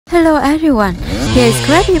Hello everyone, here is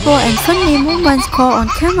incredible and funny moments caught on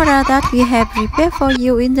camera that we have prepared for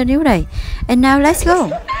you in the new day. And now let's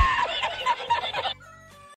go!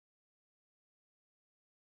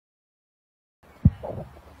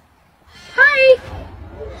 Hi!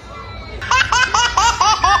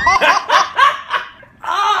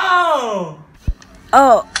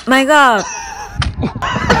 Oh my god!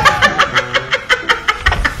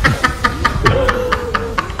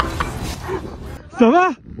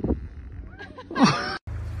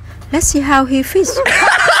 Let's see how he feels.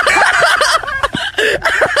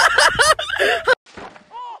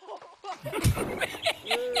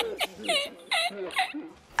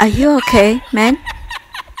 Are you okay, man?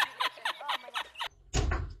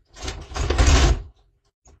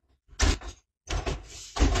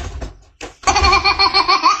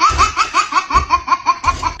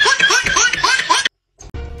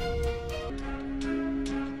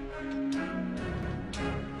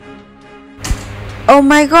 Oh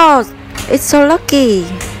my god, it's so lucky.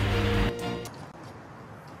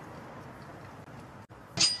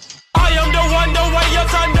 I am the one, the way your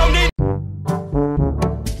son don't need.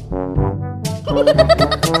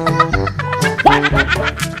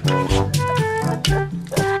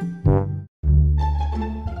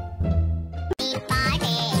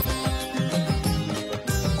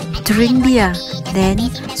 Drink beer, then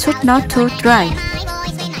should not to drive.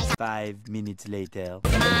 5 minutes later.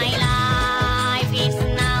 My life is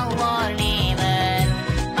now or never,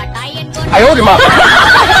 but I ain't gonna. I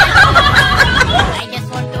just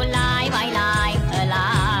want to live,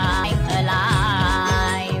 alive.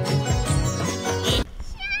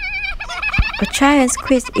 A giant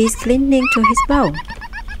squid is clinging to his bowl.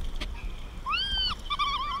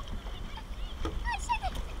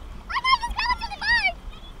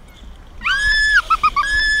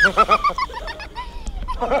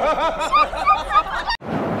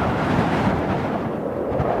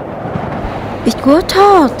 It was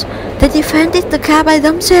thought they defended the car by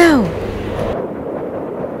themselves.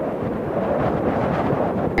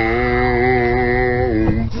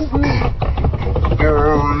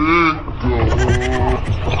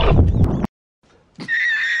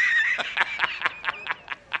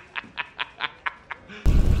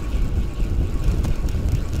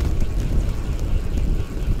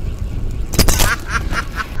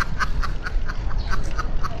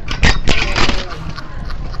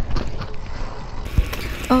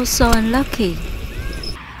 Oh, so unlucky.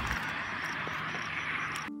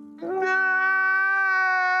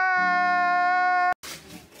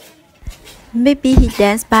 Maybe he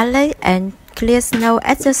danced ballet and cleared snow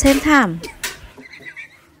at the same time.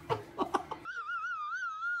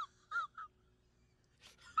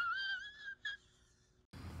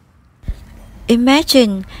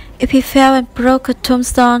 Imagine if he fell and broke a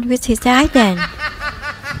tombstone with his eye then.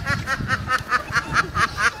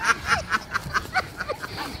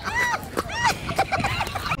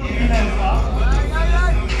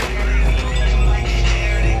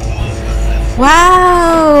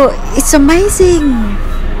 Wow, it's amazing!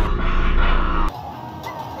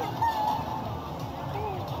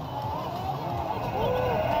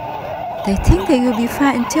 They think they will be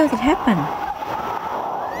fine until it happens.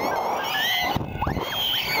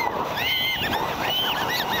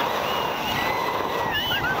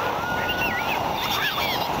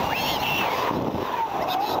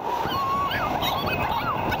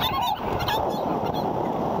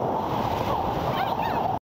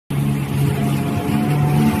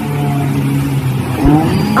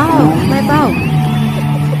 Oh, my bow.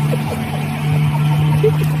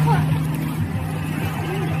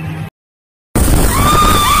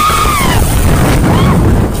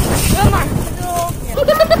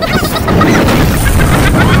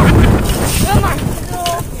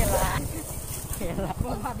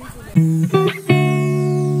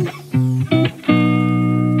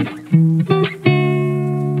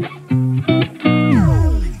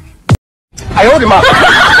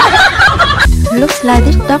 Looks like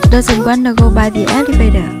this dog doesn't wanna go by the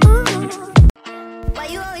elevator.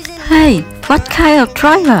 Hey, what kind of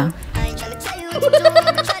driver?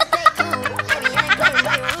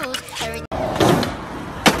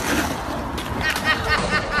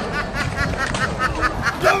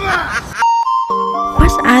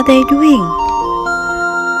 What are they doing?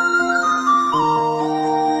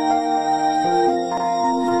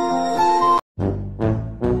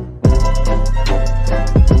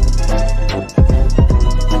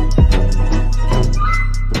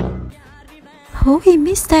 Who he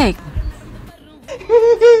mistake?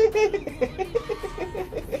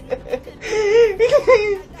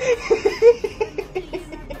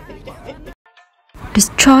 This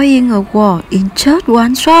destroying a wall in just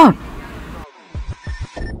one shot.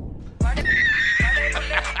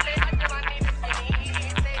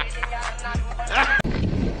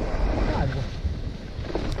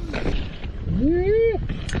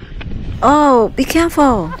 Oh, be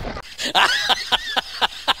careful.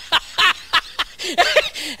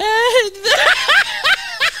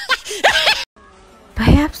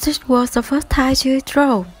 Perhaps this was the first time she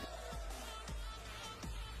threw.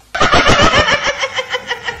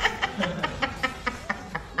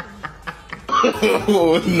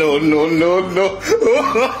 Oh, no.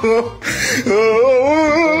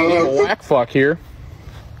 Whack fuck here.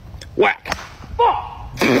 Whack.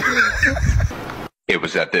 It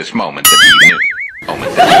was at this moment that he knew.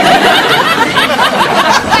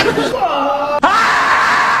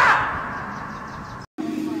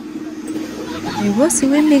 He was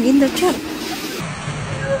swimming in the truck.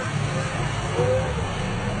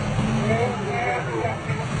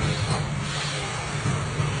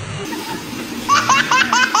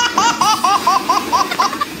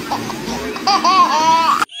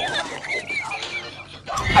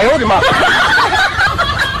 I owed him up.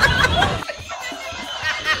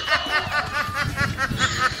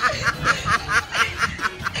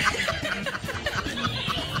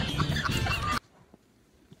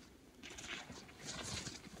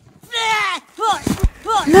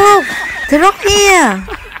 No, the rock here.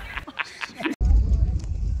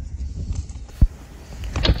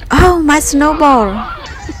 Oh, my snowball.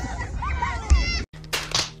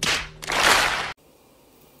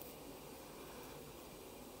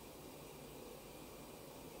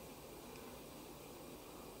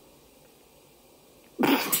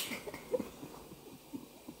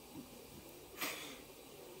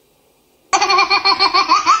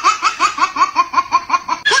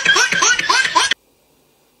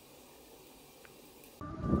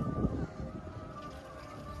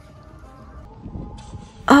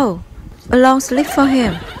 Oh, a long sleep for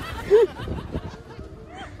him.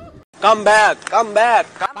 Come back.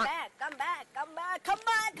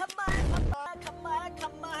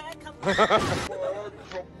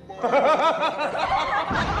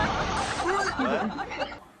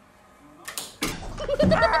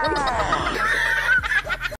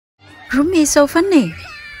 Rumi is so funny.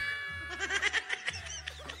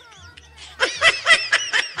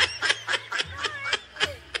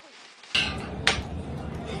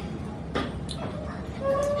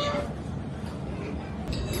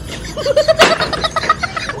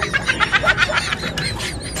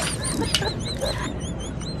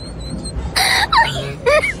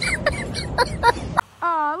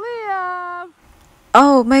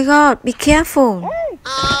 Oh my God, be careful.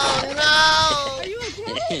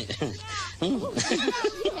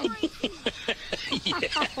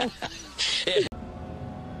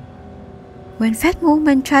 When fat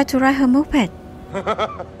woman tried to ride her moped.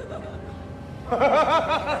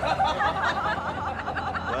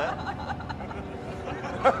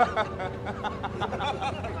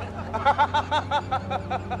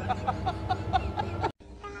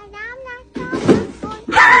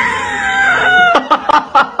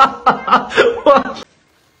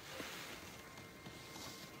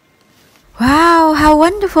 Wow, how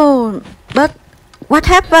wonderful! But what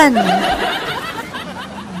happened?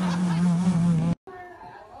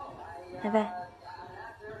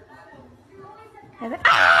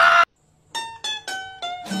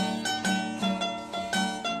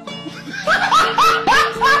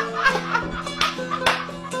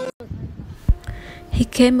 He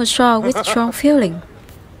came ashore with strong feeling.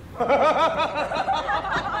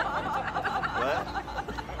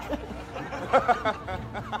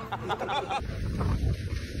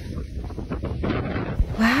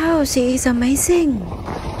 Wow, she is amazing.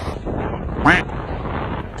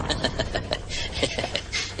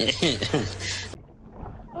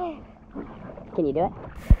 Can you do it?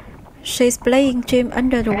 She's playing gym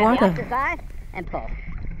under the water. Exercise and pull.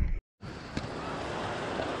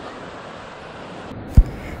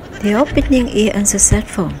 The opening is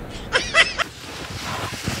unsuccessful.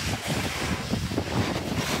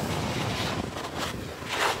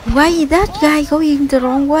 Why is that guy going the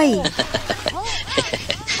wrong way?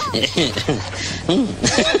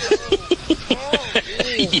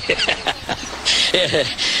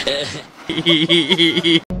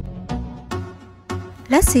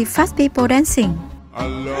 Let's see fast people dancing.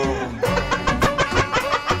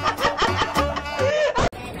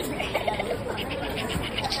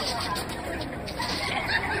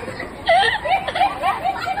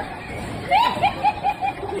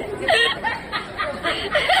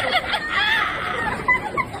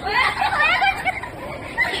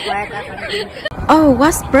 Oh,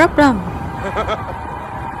 what's the problem?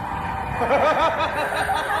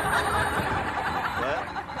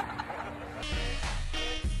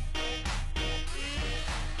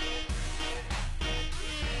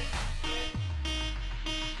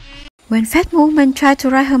 when fat woman tried to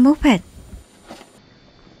ride her moped.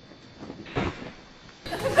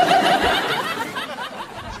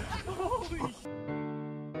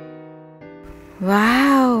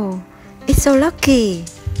 Wow, it's so lucky.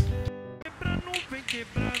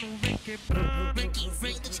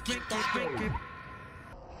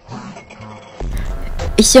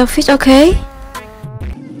 Is your fish okay?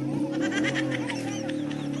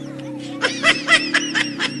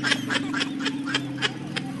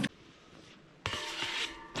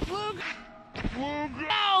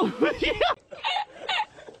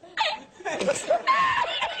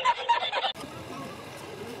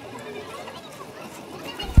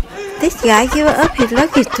 This guy gave up his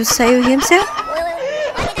luggage to save himself.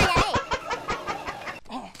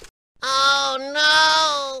 Oh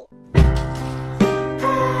no!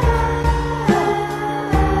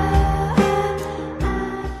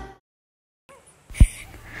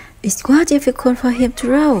 It's quite difficult for him to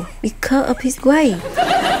row because of his weight.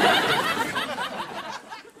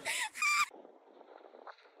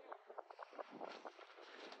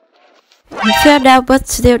 He fell down but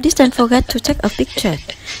still didn't forget to take a picture.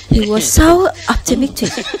 He was so optimistic.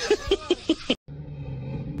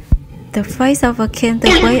 The face overcame the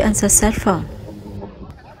weight unsuccessful.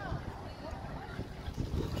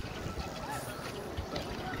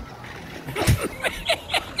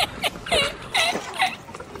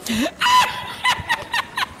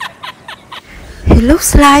 He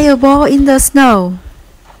looks like a ball in the snow.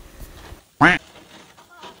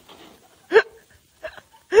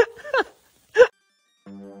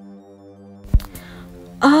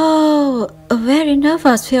 Oh, a very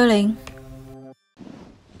nervous feeling.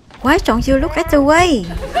 Why don't you look at the way?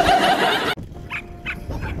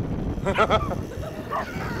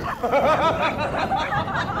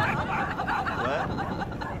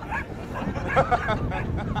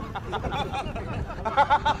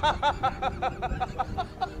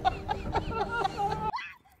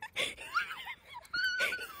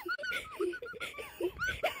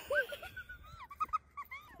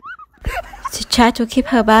 She tried to keep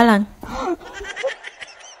her balance.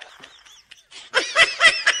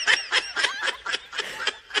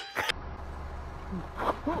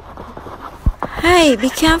 Hey, be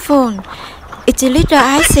careful. It's a little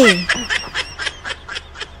icy.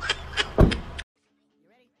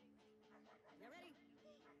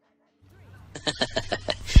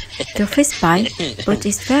 The fish bite, but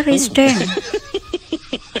it's very strong.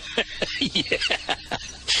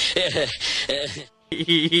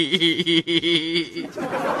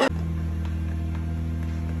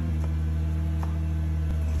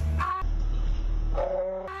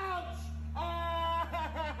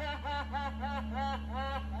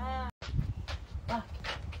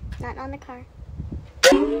 Not on the car.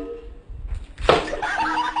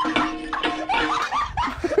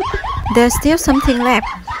 There's still something left.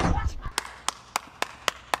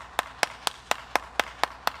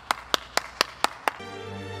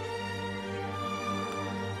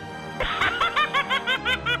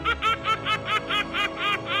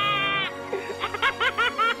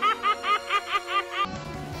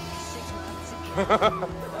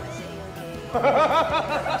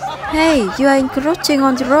 Hey, you are encroaching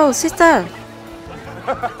on the road, sister.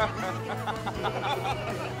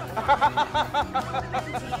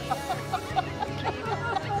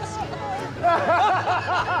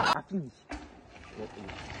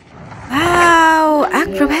 Wow,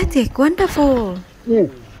 acrobatic, wonderful.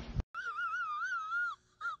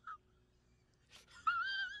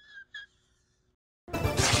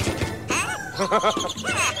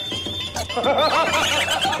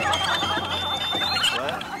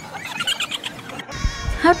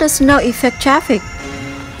 How does snow affect traffic?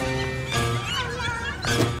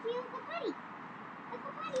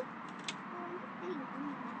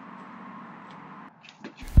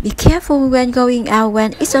 Be careful when going out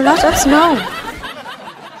when it's a lot of snow.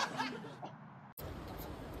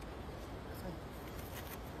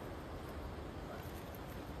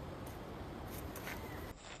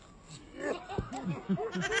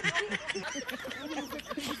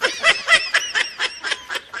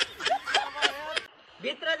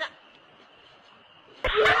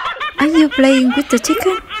 Are you playing with the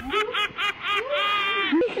chicken?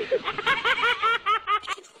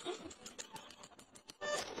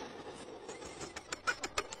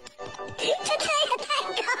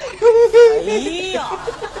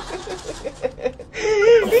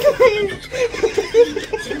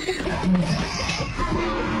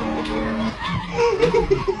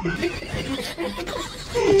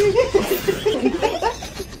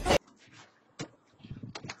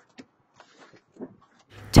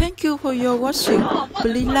 Thank you for your watching.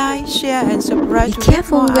 Please like, share and subscribe Be to get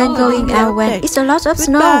careful more when our going daily out when updates. it's a lot of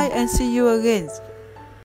Goodbye snow. and see you again.